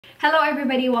Hello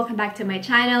everybody! Welcome back to my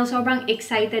channel. Sobrang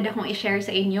excited akong i-share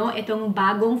sa inyo itong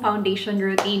bagong foundation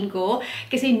routine ko.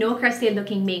 Kasi no crusty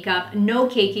looking makeup, no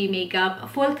cakey makeup,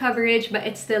 full coverage but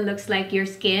it still looks like your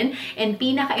skin. And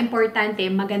pinaka-importante,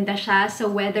 maganda siya sa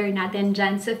weather natin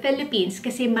dyan sa Philippines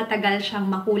kasi matagal siyang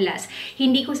mahulas.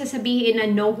 Hindi ko sasabihin na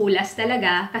no hulas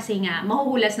talaga kasi nga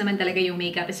mahuhulas naman talaga yung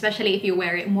makeup, especially if you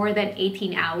wear it more than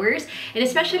 18 hours. And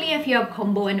especially if you have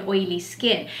combo and oily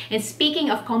skin. And speaking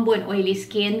of combo and oily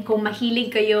skin, kung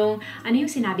mahilig kayong, ano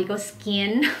yung sinabi ko?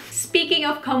 Skin? Speaking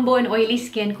of combo and oily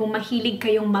skin, kung mahilig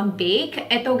kayong mag-bake,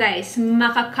 eto guys,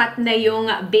 makakat na yung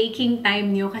baking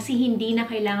time nyo kasi hindi na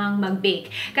kailangang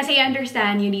mag-bake. Kasi I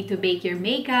understand you need to bake your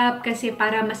makeup kasi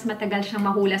para mas matagal siyang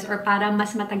mahulas or para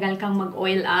mas matagal kang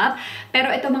mag-oil up. Pero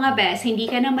ito mga best, hindi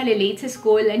ka na malilate sa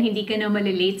school and hindi ka na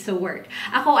malilate sa work.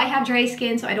 Ako, I have dry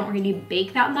skin so I don't really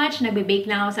bake that much.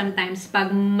 Nagbe-bake na ako sometimes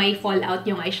pag may fallout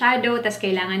yung eyeshadow tas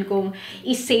kailangan kong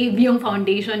i-save yung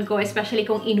foundation ko, especially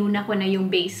kung inuna ko na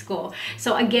yung base ko.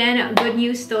 So again, good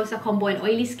news to sa combo and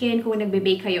oily skin. Kung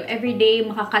nagbe-bake kayo everyday,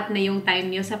 makakat na yung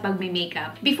time nyo sa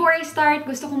pag-makeup. Before I start,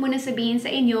 gusto ko muna sabihin sa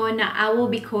inyo na I will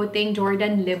be quoting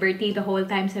Jordan Liberty the whole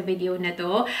time sa video na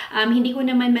to. Hindi ko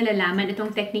naman malalaman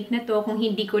itong technique na to kung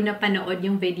hindi ko napanood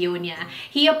yung video niya.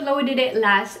 He uploaded it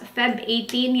last Feb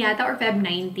 18 yata or Feb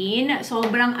 19.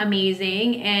 Sobrang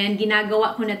amazing and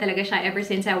ginagawa ko na talaga siya ever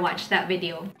since I watched that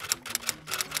video.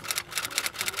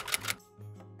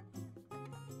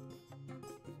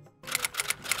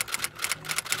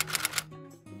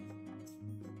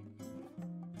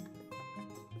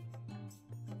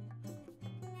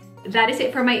 That is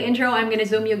it for my intro. I'm gonna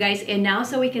zoom you guys in now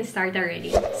so we can start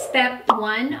already. Step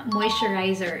 1,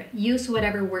 moisturizer. Use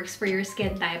whatever works for your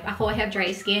skin type. Ako, I have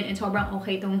dry skin and sobrang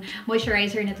okay itong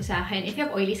moisturizer na to sa akin. If you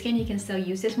have oily skin, you can still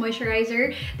use this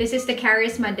moisturizer. This is the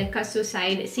Charisma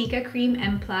Decasucide Cica Cream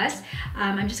M+.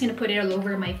 I'm just gonna put it all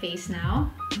over my face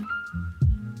now.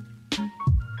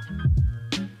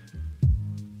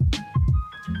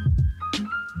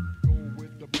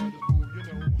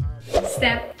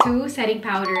 Step 2, setting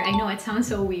powder. I know it sounds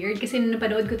so weird kasi nung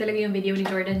napanood ko talaga yung video ni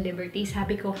Jordan Liberty,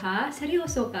 sabi ko, ha?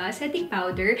 Seryoso ka? Setting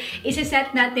powder? Isa-set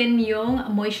natin yung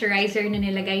moisturizer na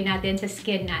nilagay natin sa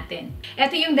skin natin.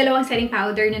 Ito yung dalawang setting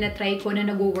powder na na-try ko na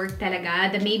nag-work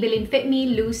talaga. The Maybelline Fit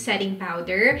Me Loose Setting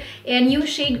Powder. And yung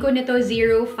shade ko nito,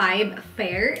 05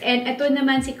 Fair. And ito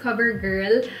naman si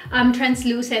COVERGIRL,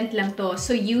 translucent lang to.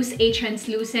 So use a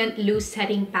translucent loose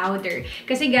setting powder.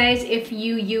 Kasi guys, if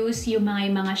you use yung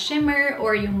mga shimmer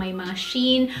or yung may mga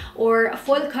sheen or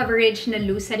full coverage na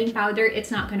loose setting powder, it's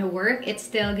not gonna work. It's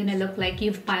still gonna look like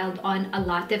you've piled on a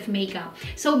lot of makeup.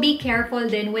 So be careful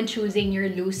then when choosing your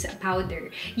loose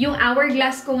powder. Yung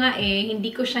hourglass ko nga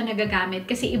hindi ko siya nagagamit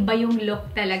kasi iba yung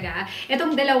look talaga.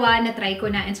 Itong dalawa na try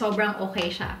ko na and sobrang okay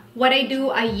siya. What I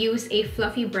do, I use a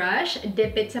fluffy brush,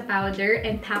 dip it sa powder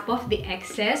and tap off the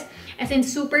excess. As in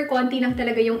super konti lang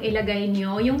talaga yung ilagay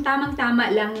nyo. Yung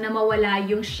tamang-tama lang na mawala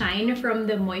yung shine from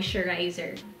the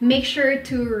moisturizer. Make sure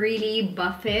to really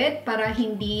buff it para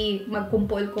hindi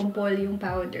magkumpol-kumpol yung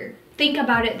powder. Think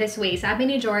about it this way. Sabi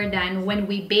ni Jordan, when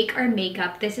we bake our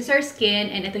makeup, this is our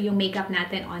skin and ito yung makeup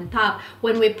natin on top.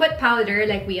 When we put powder,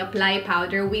 like we apply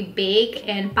powder, we bake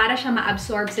and para siya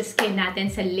ma-absorb sa skin natin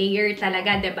sa layer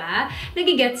talaga, diba?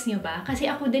 Nagigets nyo ba? Kasi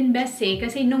ako din best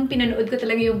kasi nung pinanood ko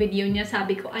talaga yung video niya,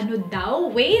 sabi ko, ano daw?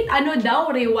 Wait, ano daw?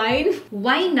 Rewind?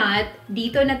 Why not?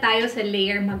 Dito na tayo sa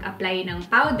layer mag-apply ng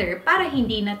powder para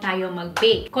hindi na tayo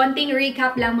mag-bake. Konting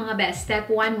recap lang mga best. Step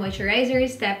 1, moisturizer.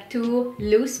 Step 2,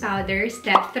 loose powder.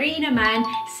 Step 3 naman,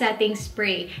 setting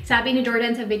spray. Sabi ni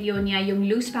Jordan sa video niya, yung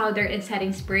loose powder and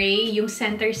setting spray, yung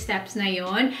center steps na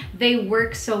yon, they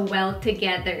work so well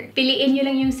together. Piliin nyo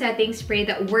lang yung setting spray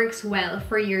that works well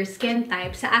for your skin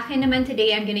type. Sa akin naman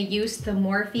today, I'm gonna use the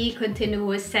Morphe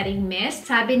Continuous Setting Mist.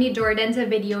 Sabi ni Jordan sa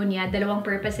video niya, dalawang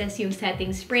purposes yung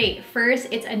setting spray. First,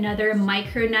 it's another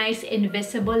micronized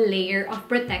invisible layer of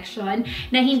protection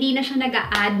na hindi na siya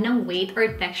nag-a-add ng weight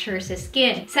or texture sa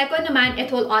skin. Second naman, it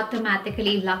will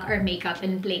automatically lock our makeup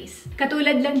in place.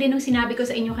 Katulad lang din nung sinabi ko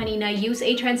sa inyo kanina, use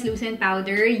a translucent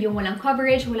powder, yung walang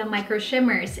coverage, walang micro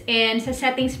shimmers. And sa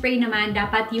setting spray naman,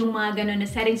 dapat yung mga ganun na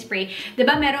setting spray.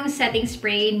 Diba merong setting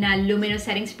spray na luminous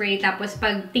setting spray, tapos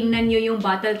pag tingnan nyo yung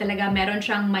bottle talaga, meron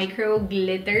siyang micro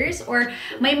glitters or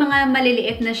may mga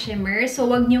maliliit na shimmers. So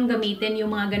wag nyong gamitin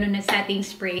yung mga ganun na setting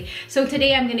spray. So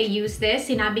today, I'm gonna use this.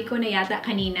 Sinabi ko na yata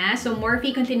kanina. So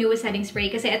Morphe Continuous Setting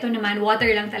Spray kasi ito naman, water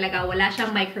lang talaga. Wala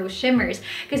siyang micro micro shimmers.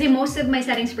 Kasi most of my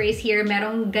setting sprays here,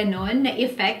 merong ganon na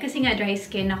effect kasi nga dry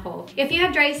skin ako. If you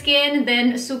have dry skin,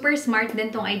 then super smart din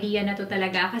tong idea na to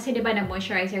talaga. Kasi diba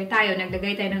nag-moisturizer tayo,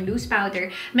 naglagay tayo ng loose powder,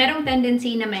 merong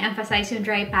tendency na may emphasize yung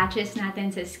dry patches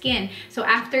natin sa skin. So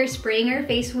after spraying our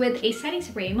face with a setting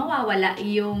spray, mawawala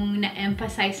yung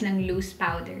na-emphasize ng loose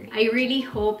powder. I really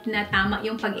hope na tama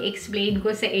yung pag-explain ko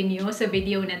sa inyo sa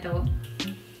video na to.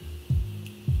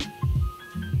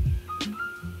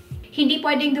 Hindi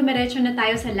pwedeng dumiretso na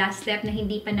tayo sa last step na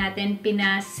hindi pa natin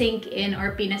pina-sink in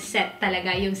or pina-set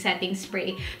talaga yung setting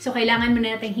spray. So, kailangan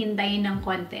muna natin hintayin ng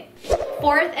konti.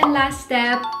 Fourth and last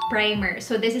step, primer.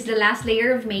 So, this is the last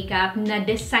layer of makeup na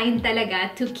design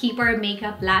talaga to keep our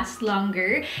makeup last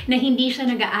longer, na hindi siya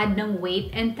nag-a-add ng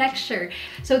weight and texture.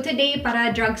 So, today,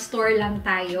 para drugstore lang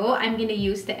tayo, I'm gonna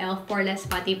use the e.l.f. Poreless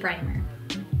Putty Primer.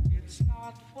 It's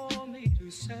not for me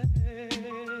to say.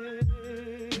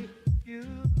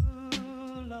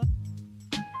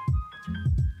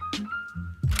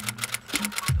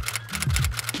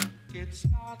 It's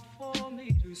not for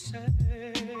me to say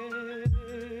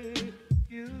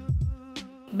you.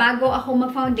 Bago ako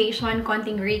mag-foundation,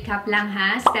 konting recap lang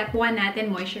ha. Step 1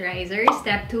 natin, moisturizer.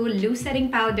 Step 2, loose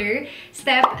setting powder.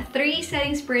 Step 3,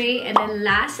 setting spray. And then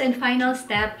last and final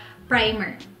step,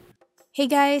 primer. Hey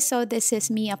guys, so this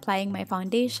is me applying my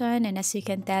foundation, and as you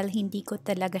can tell, hindi ko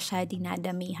talaga siya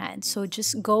dinadamihan. So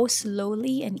just go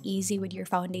slowly and easy with your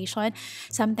foundation.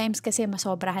 Sometimes kasi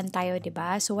masobrahan tayo,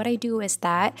 diba? So what I do is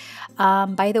that,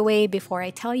 by the way, before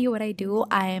I tell you what I do,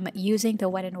 I'm using the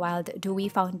Wet n Wild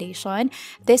Dewy foundation.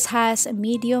 This has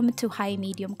medium to high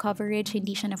medium coverage,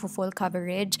 hindi siya na full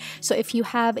coverage. So if you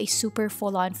have a super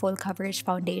full-on full coverage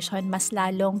foundation, mas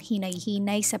lalong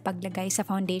hinay-hinay sa paglagay sa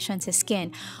foundation sa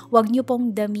skin. Huwag nyo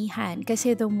pong damihan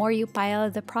kasi the more you pile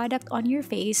the product on your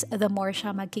face, the more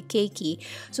siya magkikakey.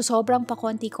 So sobrang pa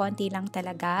konti-konti lang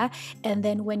talaga. And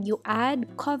then when you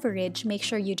add coverage, make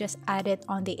sure you just add it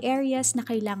on the areas na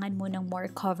kailangan mo ng more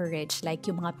coverage, like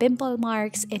yung mga pimple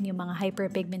marks and yung mga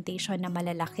hyperpigmentation na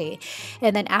malalaki.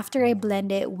 And then after I blend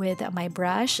it with my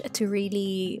brush to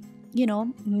really, you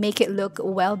know, make it look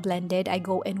well blended, I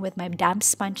go in with my damp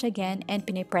sponge again and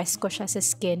pinipress ko siya sa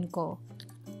skin ko.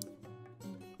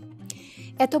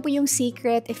 Ito po yung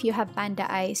secret. If you have panda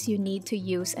eyes, you need to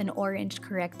use an orange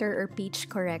corrector or peach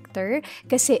corrector.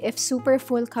 Kasi if super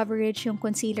full coverage yung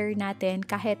concealer natin,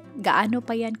 kahit gaano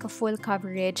pa yan ka full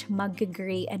coverage,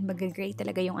 mag-gray and mag-gray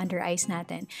talaga yung under eyes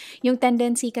natin. Yung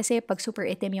tendency kasi pag super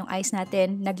itim yung eyes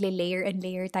natin, nagle-layer and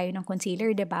layer tayo ng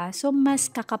concealer, diba? So mas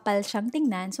kakapal siyang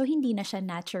tingnan, so hindi na siya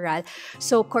natural.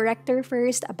 So corrector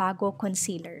first, bago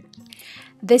concealer.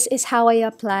 This is how I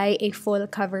apply a full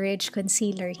coverage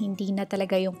concealer. Hindi na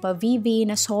talaga yung pa-VV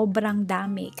na sobrang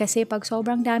dami. Kasi pag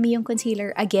sobrang dami yung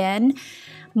concealer, again,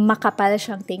 makapal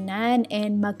siyang tingnan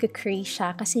and magka-crease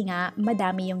siya kasi nga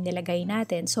madami yung nilagay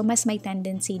natin. So mas may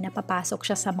tendency na papasok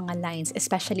siya sa mga lines,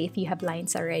 especially if you have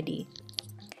lines already.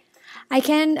 I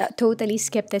can totally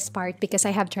skip this part because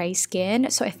I have dry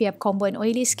skin. So if you have combo and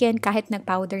oily skin, kahit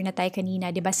nag-powder na tayo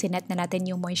kanina, diba sinet na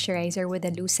natin yung moisturizer with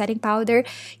a loose setting powder,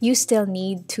 you still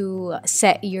need to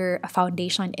set your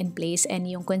foundation in place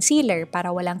and yung concealer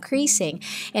para walang creasing.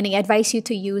 And I advise you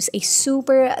to use a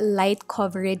super light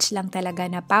coverage lang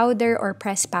talaga na powder or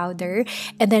pressed powder,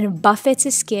 and then buff it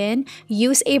sa skin.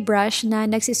 Use a brush na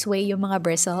nagsisway yung mga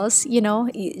bristles, you know,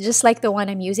 just like the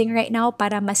one I'm using right now,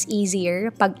 para mas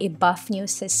easier pag i-buff nyo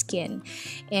sa skin.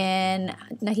 And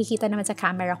nakikita naman sa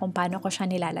camera kung paano ko siya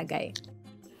nilalagay.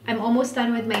 I'm almost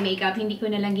done with my makeup. Hindi ko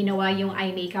na lang ginawa yung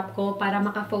eye makeup ko para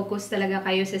makafocus talaga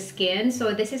kayo sa skin.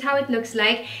 So, this is how it looks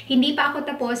like. Hindi pa ako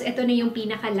tapos. Ito na yung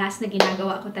pinaka-last na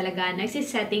ginagawa ko talaga.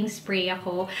 Nagsisetting spray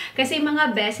ako. Kasi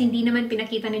mga best, hindi naman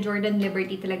pinakita ni Jordan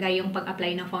Liberty talaga yung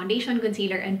pag-apply ng foundation,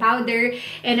 concealer, and powder.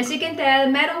 And as you can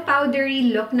tell, merong powdery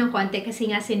look ng konti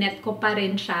kasi nga sinet ko pa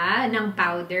rin siya ng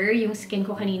powder, yung skin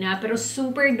ko kanina. Pero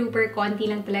super duper konti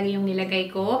lang talaga yung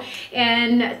nilagay ko.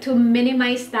 And to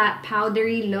minimize that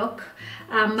powdery look,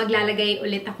 maglalagay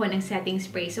ulit ako ng setting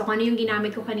spray. So, kung ano yung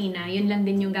ginamit ko kanina, yun lang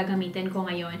din yung gagamitin ko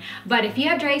ngayon. But if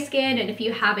you have dry skin and if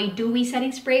you have a dewy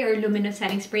setting spray or luminous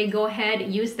setting spray, go ahead,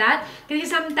 use that. Kasi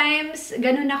sometimes,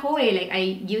 ganun ako eh. Like,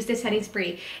 I use the setting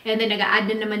spray and then nag-a-add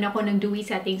na naman ako ng dewy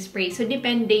setting spray. So,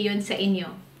 depende yun sa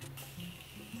inyo.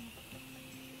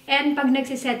 And pag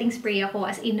nagsisetting spray ako,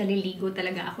 as in naliligo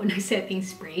talaga ako ng setting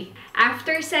spray.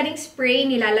 After setting spray,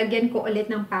 nilalagyan ko ulit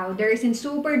ng powder. Since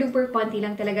super duper konti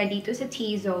lang talaga dito sa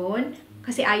T-zone.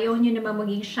 Kasi ayaw nyo naman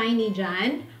maging shiny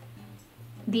dyan.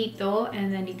 Dito,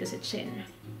 and then dito sa chin.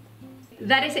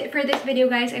 that is it for this video,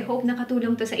 guys. I hope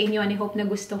nakatulong to sa inyo and I hope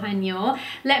nagustuhan nyo.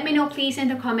 Let me know please in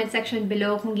the comment section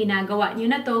below kung ginagawa nyo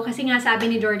na to. Kasi nga sabi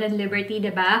ni Jordan Liberty,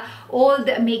 diba? Old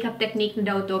makeup technique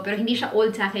na daw to. Pero hindi siya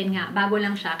old sa akin nga. Bago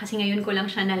lang siya kasi ngayon ko lang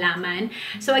siya nalaman.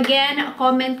 So again,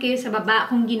 comment kayo sa baba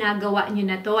kung ginagawa nyo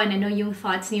na to and ano yung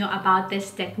thoughts niyo about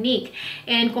this technique.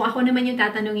 And kung ako naman yung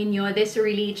tatanungin nyo, this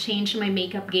really changed my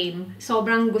makeup game.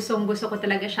 Sobrang gustong-gusto ko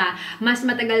talaga siya. Mas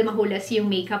matagal mahulas yung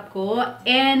makeup ko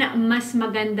and mas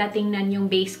maganda tingnan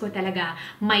yung base ko talaga.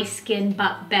 My skin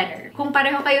but better. Kung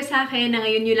pareho kayo sa akin na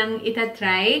ngayon nyo lang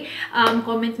itatry,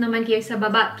 comment naman kayo sa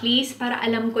baba please para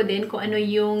alam ko din kung ano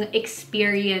yung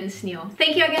experience nyo.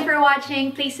 Thank you again for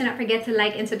watching. Please do not forget to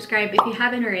like and subscribe if you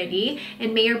haven't already.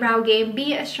 And may your brow game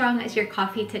be as strong as your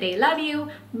coffee today. Love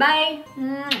you. Bye.